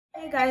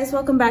Hey guys,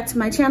 welcome back to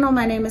my channel.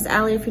 My name is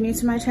Allie if you're new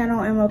to my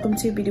channel, and welcome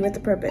to Beauty with a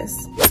Purpose.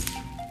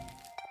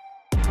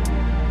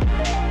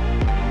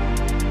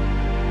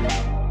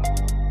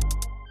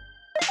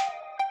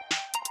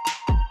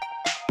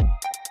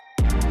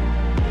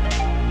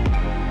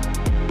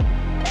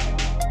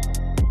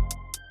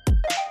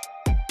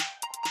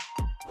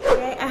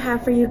 Today I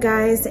have for you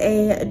guys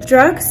a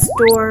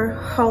drugstore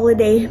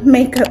holiday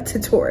makeup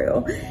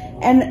tutorial.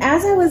 And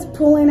as I was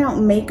pulling out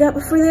makeup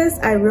for this,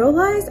 I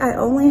realized I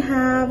only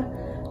have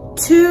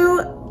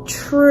 2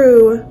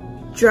 true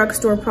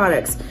drugstore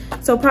products.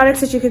 So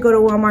products that you could go to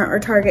Walmart or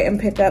Target and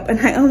pick up. And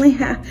I only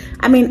have,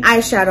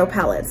 eyeshadow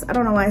palettes. I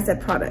don't know why I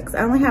said products.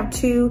 I only have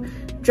 2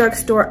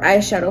 drugstore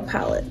eyeshadow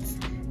palettes.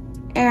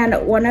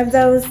 And one of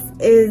those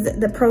is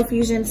the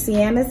Profusion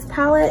Sienna's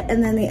palette.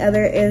 And then the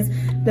other is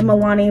the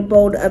Milani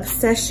Bold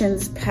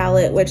Obsessions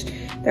palette, which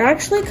they're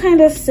actually kind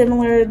of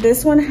similar.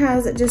 This one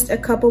has just a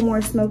couple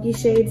more smoky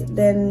shades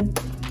than,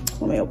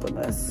 let me open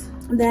this.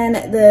 Then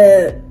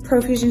the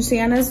Profusion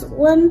Sienna's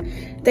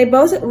one, they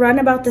both run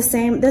about the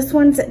same. This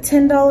one's at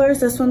 $10.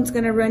 This one's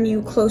gonna run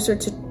you closer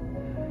to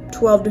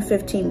 $12 to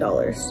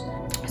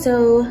 $15.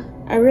 So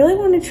I really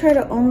wanna try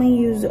to only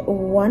use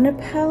one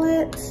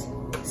palette.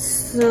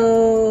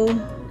 So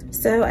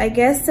I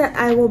guess that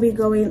I will be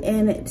going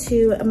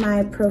into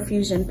my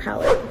Profusion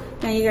palette.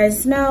 Now you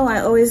guys know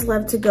I always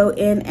love to go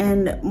in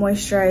and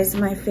moisturize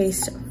my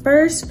face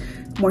first.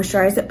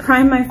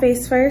 Prime my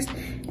face first.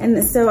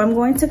 And so I'm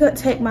going to go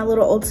take my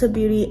little Ulta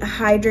Beauty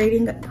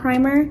hydrating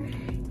primer,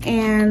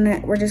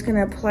 and we're just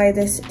gonna apply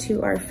this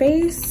to our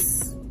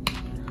face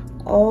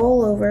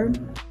all over.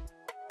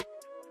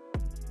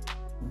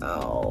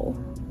 Oh,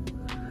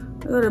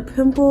 I got a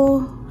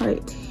pimple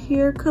right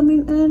here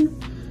coming in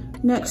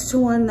next to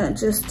one that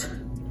just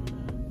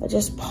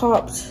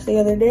popped the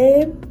other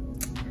day.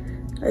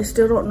 I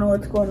still don't know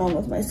what's going on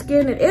with my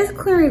skin. It is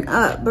clearing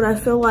up, but I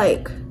feel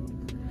like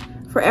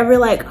for every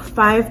like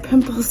 5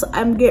 pimples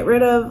I'm get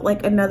rid of,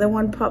 like another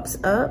one pops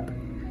up.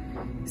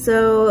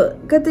 So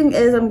good thing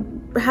is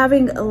I'm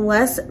having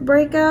less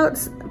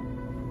breakouts,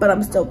 but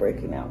I'm still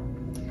breaking out.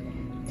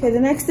 Okay,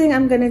 the next thing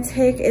I'm gonna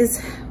take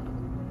is,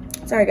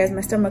 sorry guys, my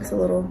stomach's a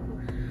little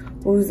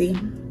woozy.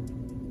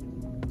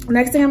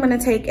 Next thing I'm gonna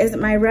take is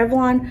my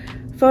Revlon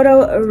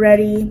Photo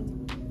Ready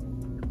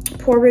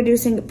Pore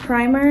Reducing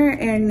Primer,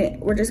 and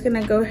we're just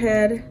gonna go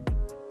ahead.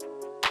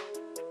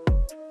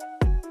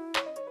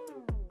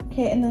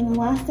 Okay, and then the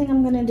last thing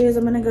I'm gonna do is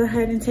I'm gonna go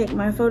ahead and take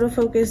my Photo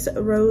Focus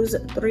Rose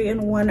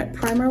 3-in-1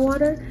 Primer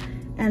Water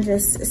and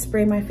just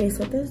spray my face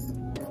with this.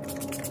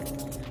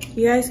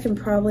 You guys can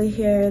probably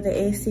hear the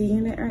AC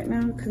unit right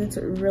now because it's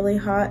really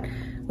hot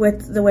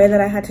with the way that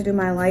I had to do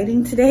my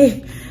lighting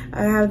today.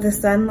 I have the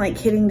sun like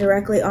hitting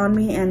directly on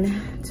me and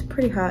it's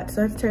pretty hot,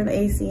 so I have to turn the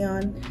AC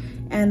on.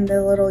 And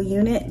the little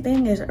unit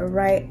thing is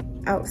right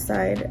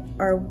outside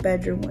our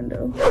bedroom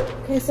window.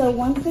 Okay, so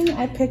one thing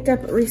I picked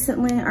up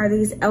recently are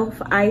these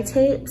e.l.f. eye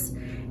tapes.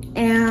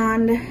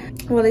 And,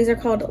 well, these are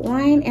called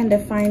Line and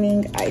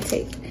Defining Eye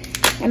Tape.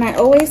 And I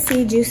always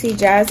see Juicy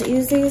Jazz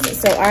use these,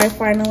 so I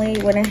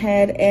finally went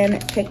ahead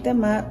and picked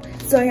them up.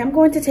 So I'm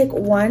going to take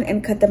one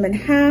and cut them in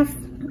half.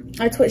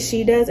 That's what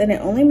she does, and it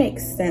only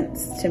makes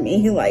sense to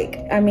me. Like,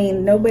 I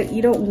mean,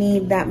 you don't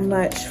need that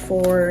much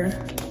for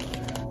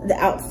the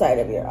outside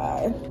of your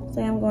eye.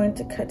 So I'm going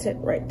to cut it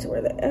right to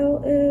where the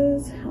L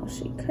is. How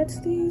she cuts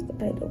these,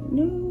 I don't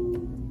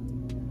know.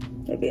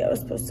 Maybe I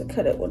was supposed to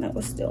cut it when it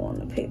was still on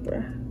the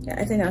paper. Yeah,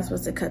 I think I was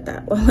supposed to cut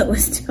that while it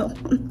was still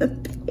on the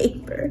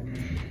paper.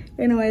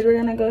 Anyways, we're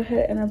gonna go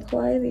ahead and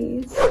apply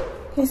these.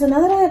 Okay, so now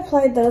that I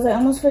applied those, I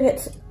almost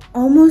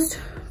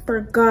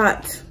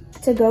forgot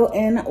to go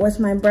in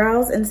with my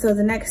brows. And so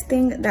the next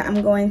thing that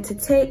I'm going to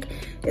take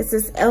is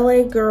this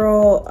LA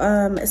Girl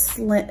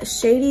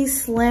Shady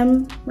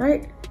Slim,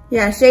 right?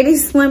 Yeah, Shady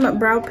Slim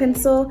brow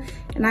pencil.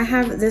 And I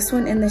have this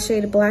one in the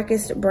shade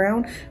Blackest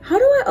Brown. How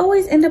do I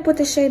always end up with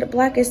the shade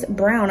Blackest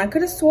Brown? I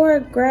could have swore I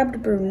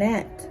grabbed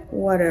brunette.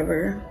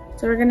 Whatever.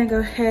 So we're gonna go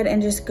ahead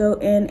and just go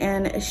in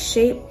and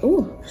shape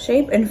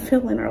and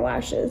fill in our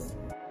lashes.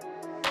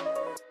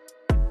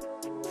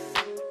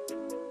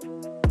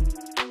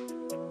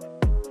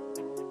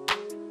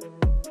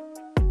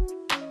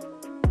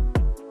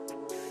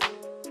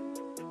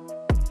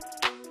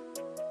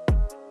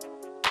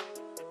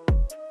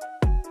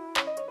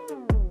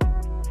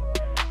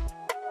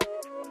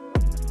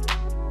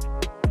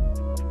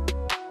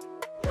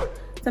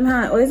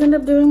 Somehow I always end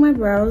up doing my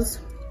brows.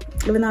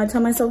 Even though I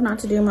tell myself not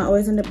to do them, I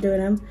always end up doing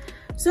them.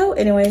 So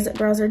anyways,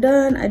 brows are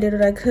done. I did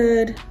what I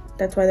could.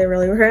 That's why they're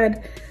really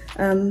red.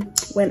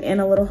 Went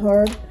in a little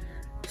hard.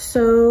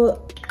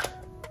 So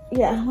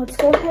yeah, let's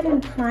go ahead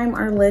and prime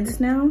our lids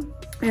now.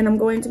 And I'm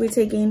going to be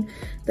taking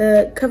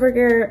the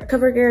CoverGirl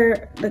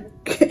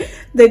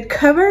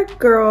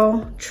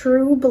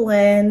True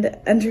Blend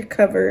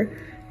Undercover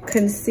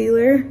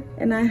Concealer.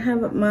 And I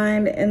have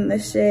mine in the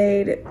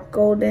shade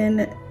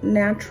Golden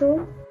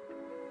Natural.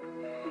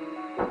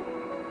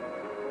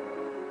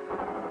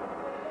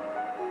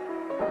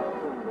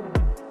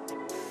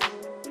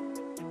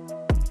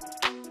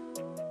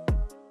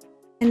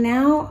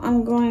 now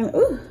I'm going,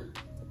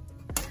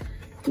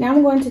 now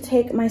I'm going to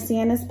take my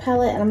Sienna's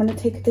palette and I'm going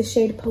to take the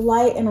shade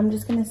Polite and I'm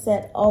just going to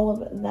set all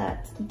of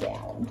that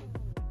down.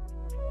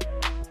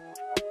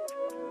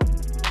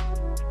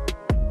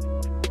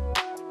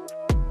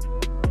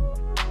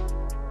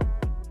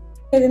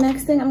 Okay, the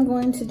next thing I'm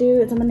going to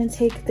do is I'm going to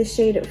take the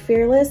shade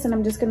Fearless and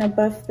I'm just going to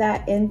buff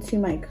that into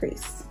my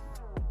crease.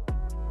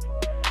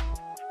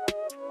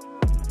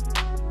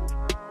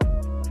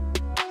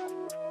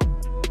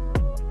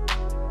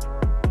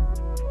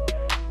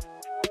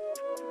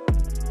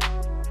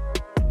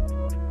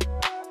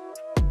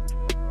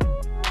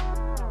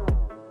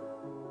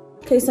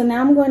 Okay, so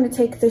now I'm going to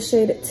take the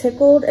shade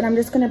Tickled and I'm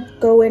just going to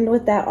go in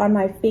with that on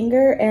my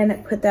finger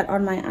and put that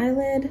on my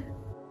eyelid.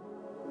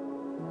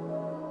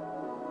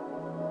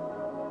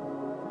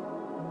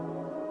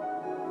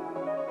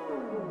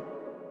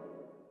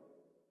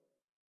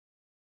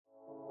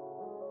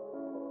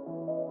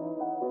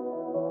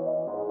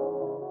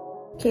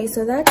 Okay,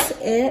 so that's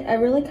it. I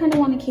really kind of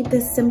want to keep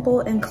this simple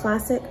and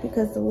classic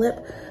because the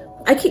lip,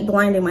 I keep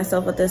blinding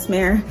myself with this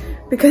mirror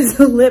because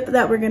the lip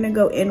that we're going to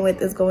go in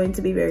with is going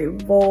to be very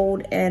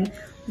bold and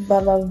blah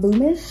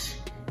boomish.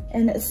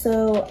 And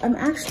so I'm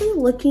actually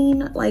looking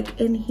like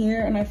in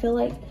here and I feel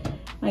like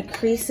my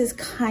crease is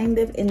kind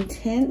of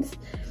intense.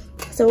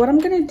 So what I'm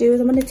going to do is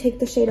I'm going to take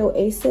the shade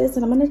Oasis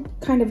and I'm going to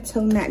kind of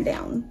tone that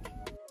down.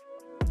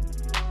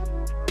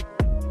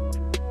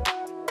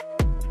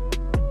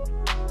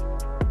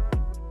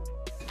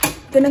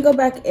 Gonna go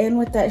back in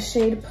with that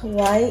shade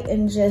Polite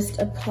and just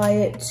apply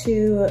it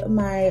to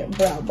my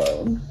brow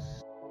bone.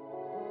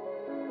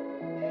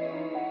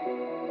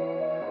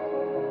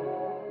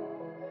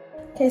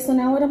 Okay, so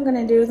now what I'm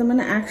gonna do is I'm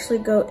gonna actually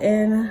go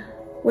in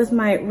with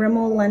my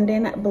Rimmel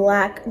London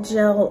Black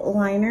Gel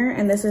Liner,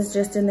 and this is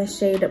just in the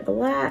shade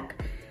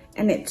Black,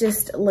 and it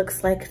just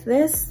looks like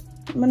this.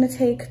 I'm gonna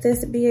take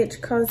this BH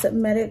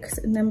Cosmetics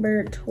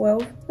number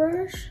 12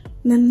 brush,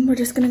 and then we're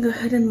just gonna go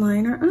ahead and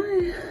line our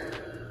eye.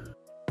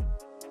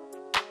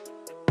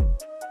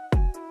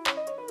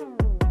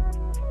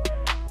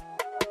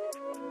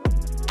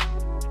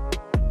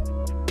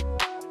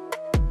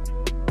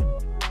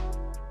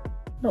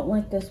 Don't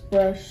like this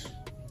brush.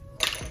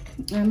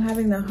 I'm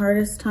having the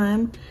hardest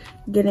time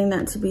getting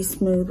that to be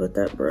smooth with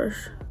that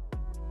brush.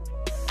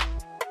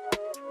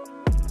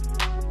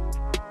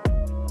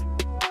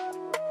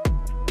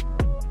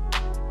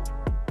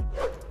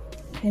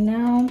 Okay,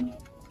 now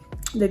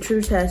the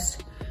true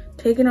test.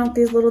 Taking off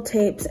these little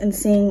tapes and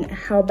seeing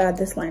how bad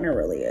this liner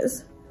really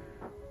is.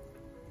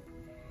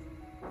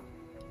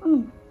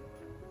 Oh.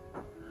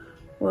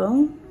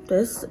 Well,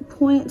 this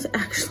point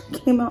actually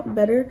came out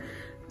better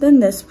than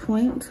this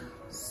point,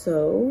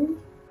 so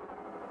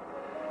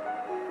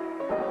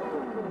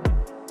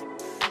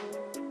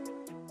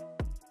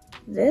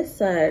this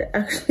side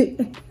actually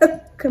ended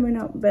up coming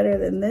out better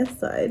than this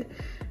side.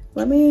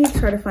 Let me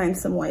try to find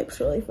some wipes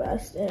really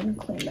fast and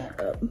clean that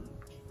up.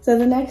 So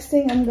the next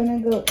thing I'm gonna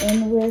go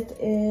in with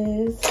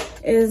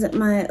is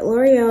my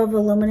L'Oreal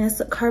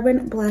Voluminous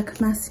Carbon Black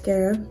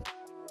Mascara.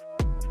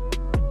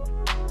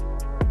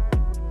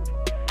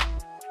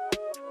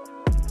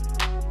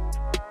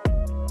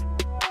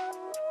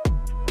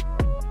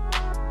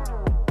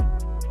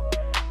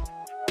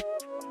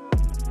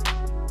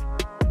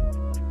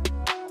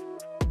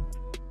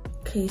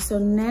 Okay, so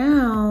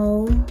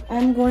now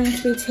I'm going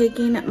to be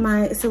taking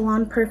my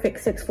Salon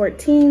Perfect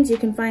 614s. You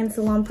can find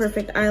Salon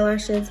Perfect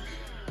eyelashes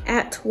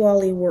at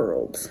Wally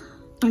World.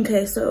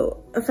 Okay,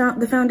 so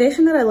the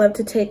foundation that I love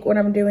to take when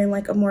I'm doing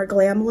like a more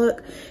glam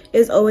look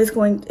is always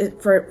going,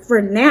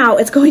 for now,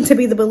 it's going to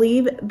be the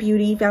Believe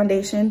Beauty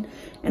foundation.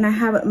 And I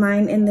have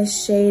mine in the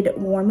shade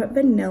Warm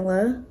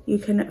Vanilla. You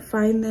can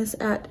find this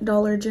at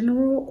Dollar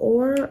General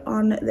or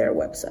on their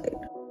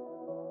website.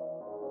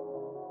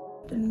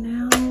 And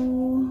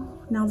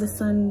now the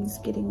sun's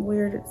getting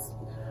weird, it's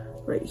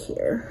right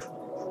here.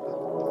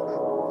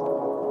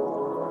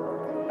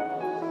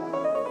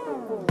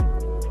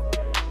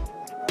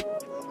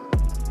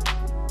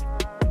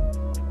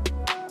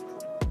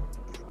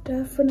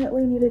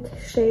 Definitely needed to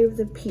shave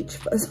the peach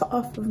fuzz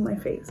off of my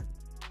face.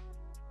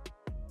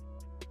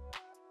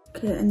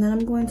 Okay, and then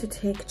I'm going to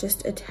take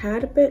just a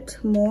tad bit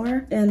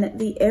more in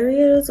the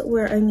areas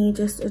where I need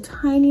just a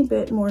tiny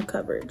bit more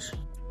coverage.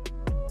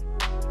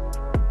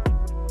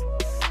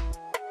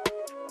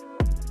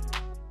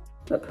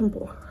 That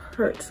pimple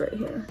hurts right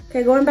here.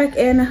 Okay, going back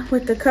in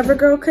with the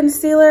CoverGirl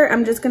concealer,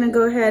 I'm just gonna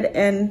go ahead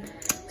and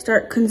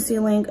start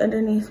concealing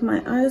underneath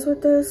my eyes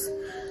with this.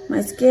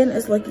 My skin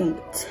is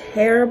looking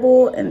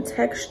terrible and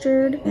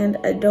textured, and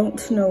I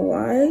don't know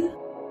why.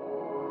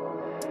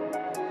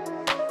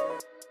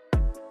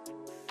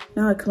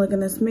 Now I can look in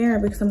this mirror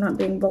because I'm not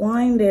being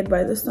blinded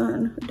by the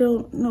sun. I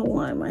don't know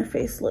why my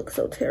face looks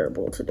so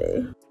terrible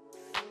today.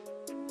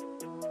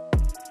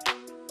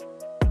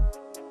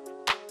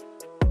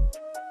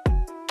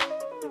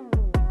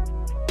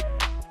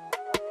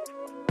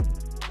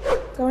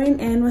 Going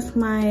in with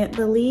my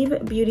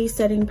Believe Beauty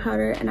setting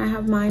powder, and I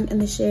have mine in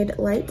the shade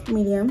Light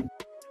Medium.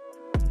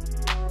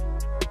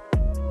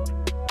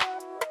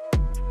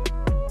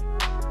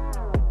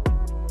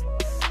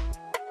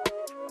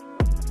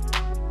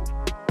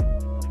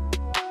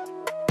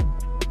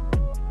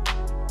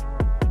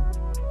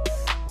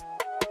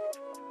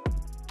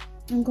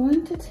 I'm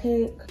going to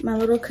take my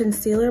little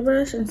concealer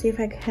brush and see if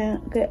I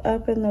can't get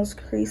up in those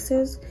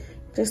creases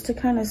just to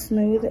kind of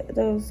smooth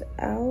those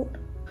out.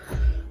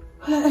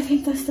 I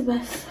think that's the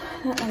best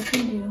that I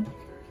can do.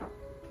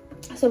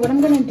 So what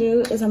I'm gonna do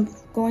is I'm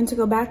going to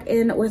go back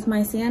in with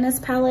my Sienna's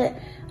palette.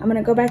 I'm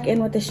gonna go back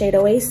in with the shade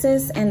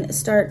Oasis and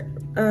start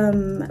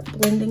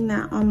blending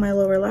that on my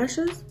lower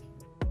lashes.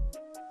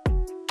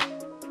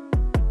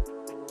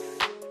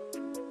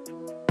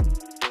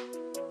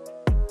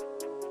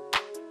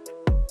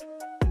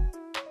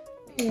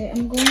 Okay,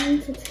 I'm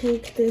going to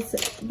take this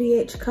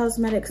BH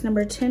Cosmetics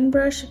number 10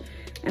 brush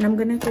and I'm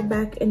gonna go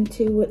back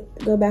into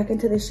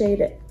the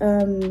shade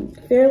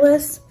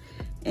Fearless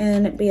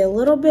and be a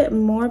little bit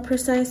more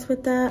precise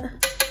with that.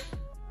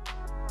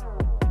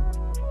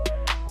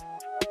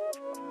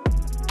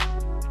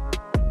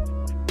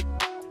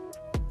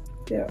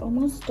 We're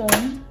almost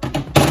done.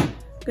 I'm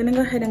gonna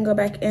go ahead and go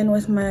back in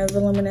with my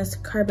Voluminous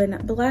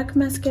Carbon Black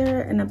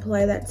Mascara and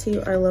apply that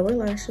to our lower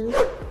lashes.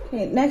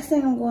 Okay, next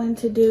thing I'm going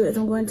to do is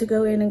I'm going to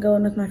go in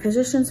with my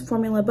Physicians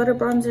Formula Butter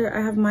Bronzer. I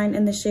have mine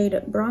in the shade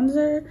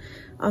Bronzer.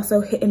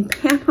 Also hit and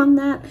pan on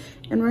that.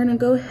 And we're gonna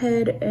go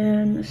ahead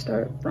and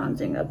start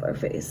bronzing up our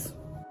face.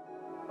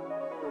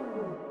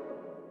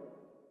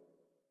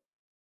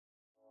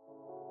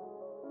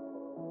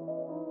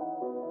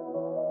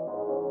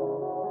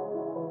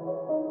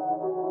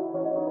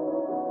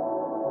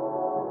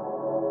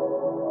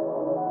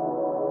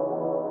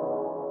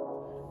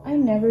 I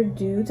never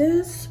do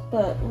this,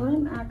 but what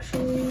I'm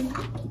actually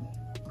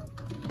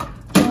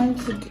going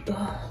to do,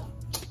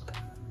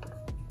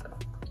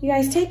 you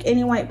guys take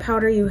any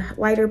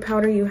lighter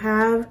powder you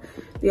have.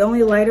 The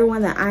only lighter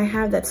one that I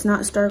have that's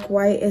not stark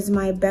white is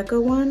my Becca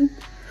one.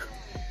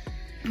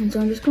 And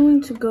so I'm just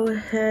going to go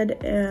ahead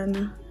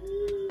and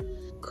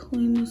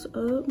clean this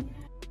up.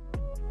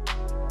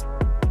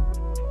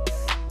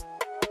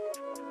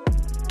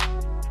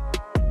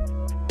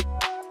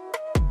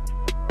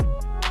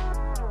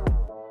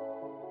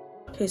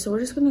 Okay, so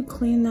we're just gonna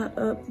clean that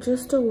up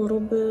just a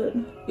little bit,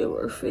 give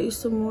our face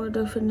some more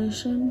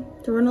definition.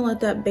 So we're gonna let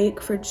that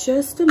bake for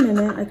just a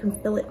minute. I can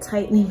feel it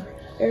tightening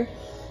here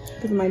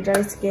with my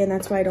dry skin.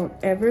 That's why I don't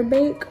ever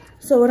bake.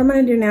 So what I'm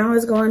gonna do now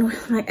is go in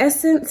with my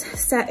Essence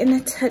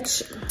Satin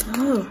Touch,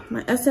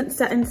 my Essence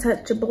Satin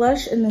Touch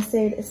blush in the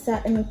shade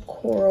Satin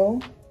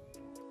Coral.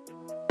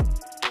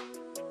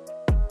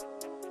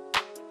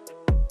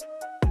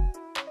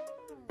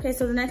 Okay,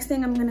 so the next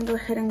thing I'm gonna go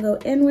ahead and go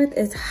in with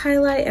is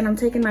highlight, and I'm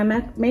taking my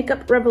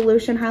Makeup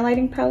Revolution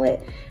highlighting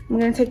palette. I'm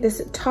gonna take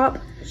this top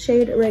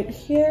shade right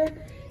here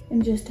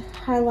and just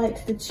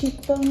highlight the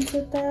cheekbones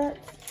with that.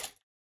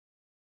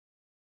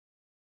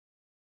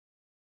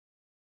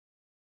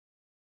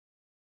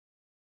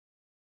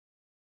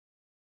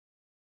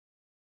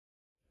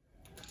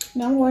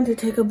 Now I'm going to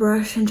take a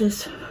brush and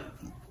just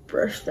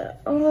brush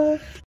that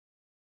off.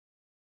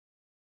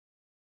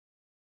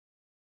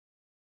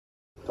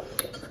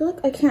 I feel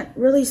like I can't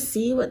really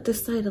see what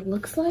this side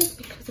looks like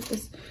because of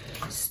this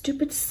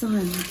stupid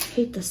sun. I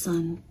hate the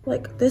sun.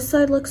 Like, this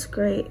side looks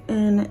great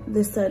and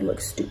this side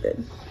looks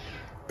stupid.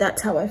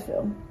 That's how I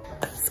feel.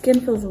 Skin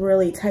feels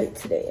really tight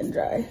today and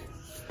dry.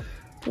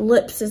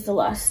 Lips is the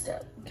last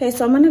step. Okay,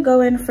 so I'm gonna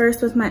go in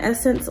first with my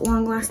Essence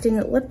Long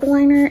Lasting Lip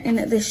Liner in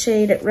the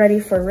shade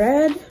Ready for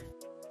Red.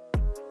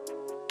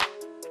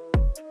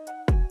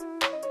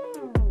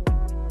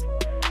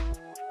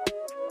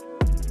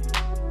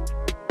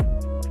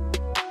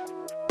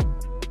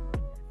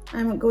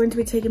 I'm going to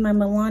be taking my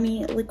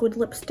Milani liquid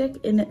lipstick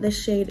in the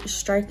shade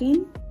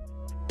Striking.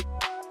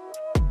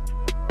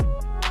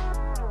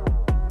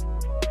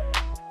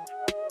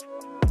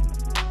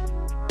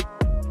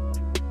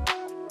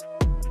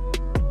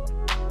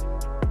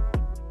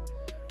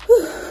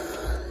 Whew.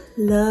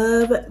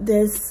 Love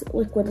this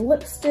liquid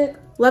lipstick.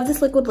 Love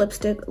this liquid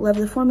lipstick. Love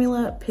the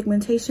formula,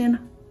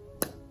 pigmentation.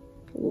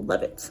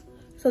 Love it.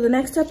 So the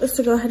next step is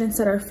to go ahead and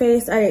set our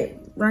face. I'm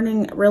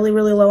running really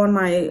low on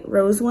my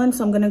rose one,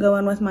 so I'm gonna go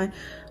in with my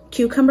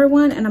cucumber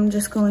one and I'm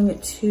just going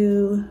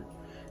to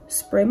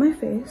spray my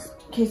face.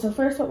 Okay, so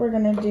first what we're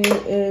gonna do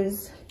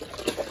is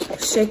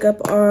shake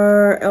up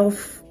our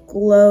e.l.f.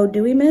 Glow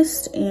Dewy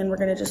Mist and we're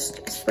gonna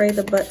just spray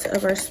the butt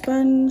of our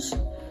sponge,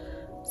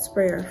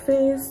 spray our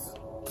face.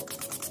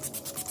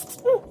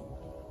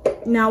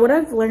 Now what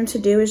I've learned to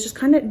do is just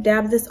kind of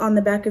dab this on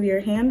the back of your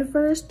hand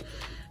first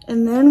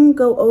and then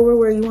go over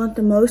where you want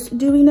the most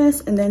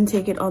dewiness and then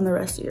take it on the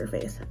rest of your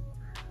face.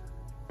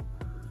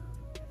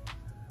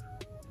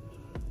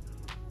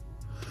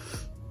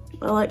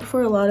 I like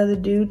for a lot of the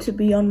dew to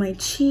be on my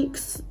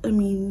cheeks. I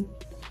mean,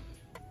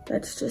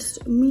 that's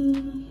just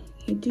me.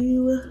 You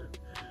do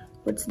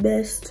what's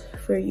best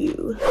for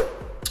you.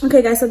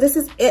 Okay guys, so this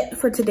is it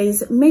for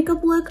today's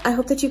makeup look. I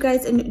hope that you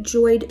guys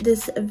enjoyed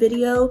this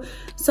video.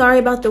 Sorry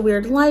about the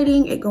weird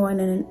lighting, it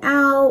going in and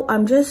out.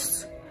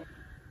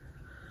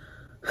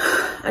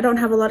 I don't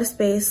have a lot of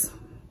space.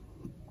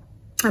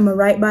 I'm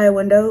right by a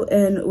window,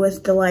 and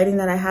with the lighting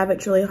that I have,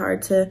 it's really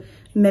hard to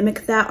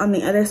mimic that on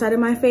the other side of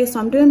my face. So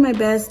I'm doing my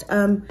best.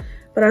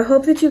 But I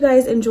hope that you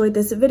guys enjoyed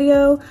this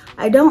video.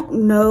 I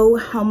don't know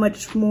how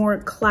much more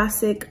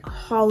classic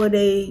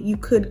holiday you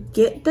could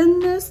get than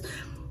this.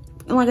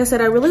 And like I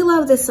said, I really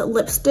love this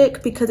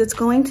lipstick because it's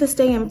going to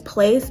stay in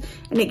place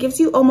and it gives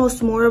you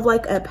almost more of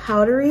like a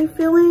powdery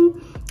feeling,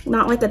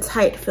 not like a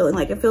tight feeling.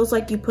 Like it feels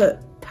like you put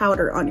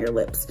powder on your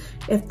lips,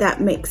 if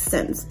that makes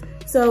sense.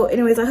 So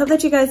anyways, I hope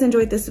that you guys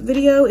enjoyed this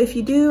video. If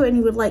you do and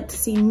you would like to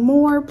see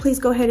more, please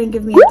go ahead and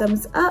give me a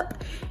thumbs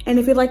up. And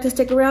if you'd like to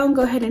stick around,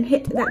 go ahead and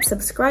hit that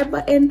subscribe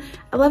button.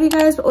 I love you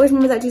guys, but always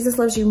remember that Jesus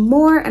loves you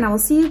more, and I will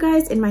see you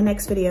guys in my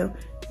next video.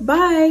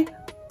 Bye.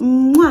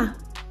 Mwah.